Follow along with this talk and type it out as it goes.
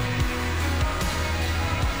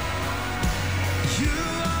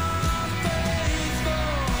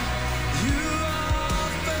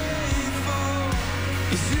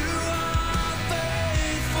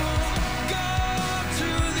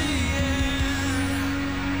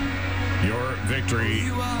Your Victory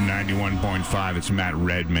 91.5. It's Matt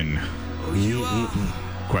Redman.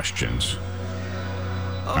 Questions.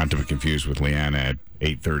 Not to be confused with Leanna at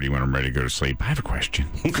 8:30 when I'm ready to go to sleep. I have a question.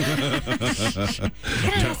 Can I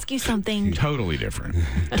ask you something? Totally different.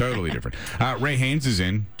 Totally different. Ray Haynes is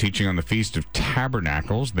in, teaching on the Feast of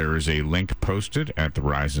Tabernacles. There is a link posted at the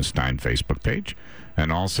Reisenstein Facebook page.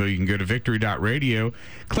 And also, you can go to victory.radio,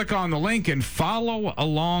 click on the link, and follow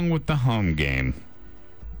along with the home game.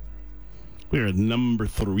 We're at number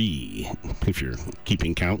 3, if you're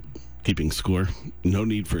keeping count. Keeping score, no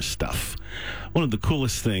need for stuff. One of the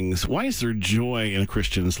coolest things, why is there joy in a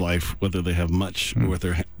Christian's life, whether they have much or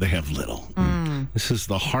whether they have little? This is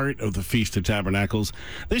the heart of the Feast of Tabernacles.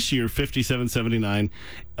 This year, 5779,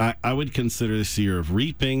 I would consider this year of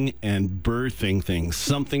reaping and birthing things.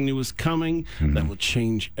 Something new is coming that will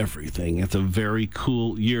change everything. It's a very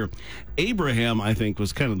cool year. Abraham, I think,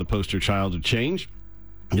 was kind of the poster child of change.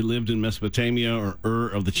 He lived in Mesopotamia, or Ur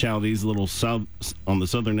of the Chaldees, a little south on the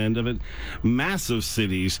southern end of it. Massive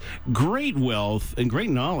cities, great wealth, and great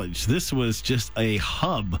knowledge. This was just a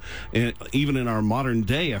hub. And even in our modern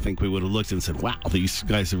day, I think we would have looked and said, wow, these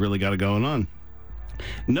guys have really got it going on.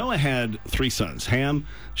 Noah had 3 sons, Ham,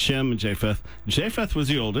 Shem, and Japheth. Japheth was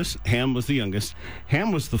the oldest. Ham was the youngest.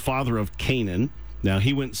 Ham was the father of Canaan. Now,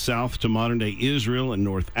 he went south to modern-day Israel and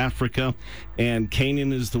North Africa, and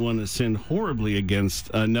Canaan is the one that sinned horribly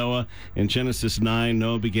against Noah. In Genesis 9,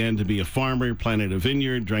 Noah began to be a farmer, planted a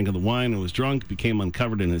vineyard, drank of the wine, and was drunk, became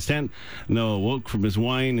uncovered in his tent. Noah woke from his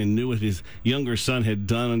wine and knew what his younger son had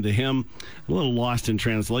done unto him. A little lost in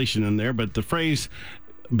translation in there, but the phrase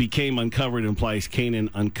became uncovered implies Canaan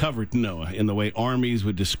uncovered Noah in the way armies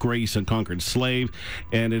would disgrace a conquered slave,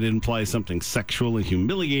 and it implies something sexual and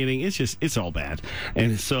humiliating. It's all bad.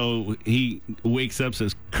 And so he wakes up,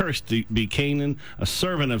 says, cursed be Canaan, a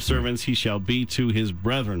servant of servants he shall be to his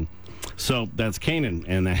brethren. So that's Canaan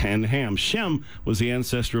and Ham. Shem was the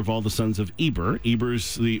ancestor of all the sons of Eber.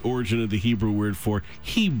 Eber's the origin of the Hebrew word for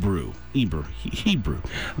Hebrew. Hebrew.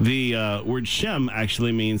 The word Shem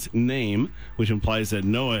actually means name, which implies that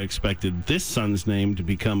Noah expected this son's name to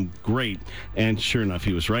become great. And sure enough,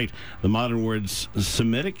 he was right. The modern words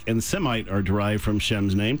Semitic and Semite are derived from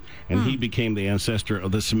Shem's name, and he became the ancestor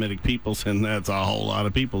of the Semitic peoples, and that's a whole lot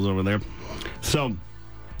of peoples over there. So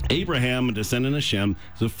Abraham, a descendant of Shem,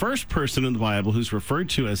 is the first person in the Bible who's referred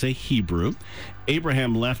to as a Hebrew.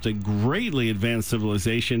 Abraham left a greatly advanced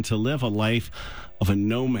civilization to live a life of a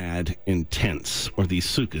nomad in tents, or these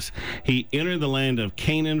sukkahs. He entered the land of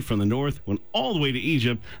Canaan from the north, went all the way to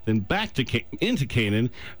Egypt, then back to into Canaan.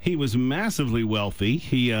 He was massively wealthy.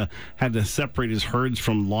 He had to separate his herds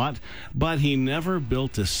from Lot, but he never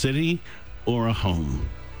built a city or a home.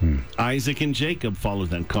 Isaac and Jacob followed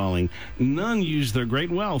that calling. None used their great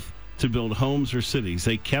wealth to build homes or cities.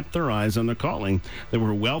 They kept their eyes on their calling. They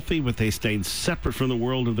were wealthy, but they stayed separate from the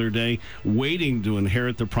world of their day, waiting to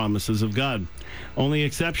inherit the promises of God. Only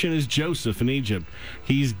exception is Joseph in Egypt.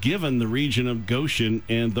 He's given the region of Goshen,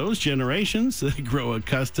 and those generations, they grow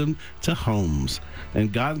accustomed to homes.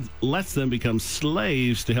 And God lets them become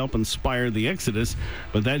slaves to help inspire the Exodus,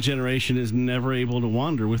 but that generation is never able to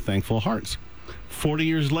wander with thankful hearts. 40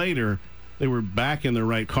 years later, they were back in their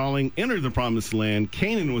right calling, entered the promised land.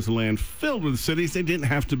 Canaan was a land filled with cities they didn't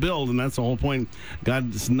have to build, and that's the whole point.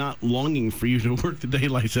 God is not longing for you to work the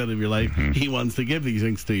daylights out of your life. He wants to give these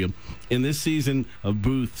things to you. In this season of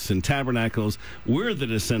booths and tabernacles, we're the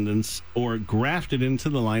descendants or grafted into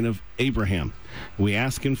the line of Abraham. We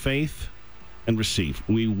ask in faith and receive.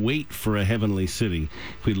 We wait for a heavenly city.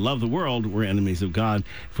 If we love the world, we're enemies of God.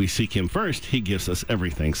 If we seek him first, he gives us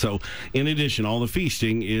everything. So in addition, all the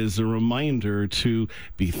feasting is a reminder to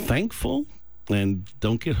be thankful and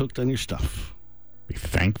don't get hooked on your stuff. Be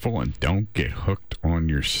thankful and don't get hooked on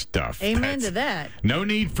your stuff. Amen to that. No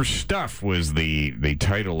Need for Stuff was the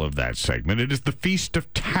title of that segment. It is the Feast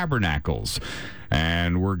of Tabernacles.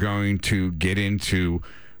 And we're going to get into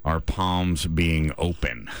our palms being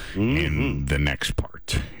open in the next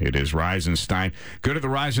part. It is Reisenstein. Go to the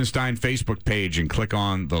Reisenstein Facebook page and click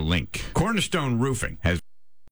on the link. Cornerstone Roofing has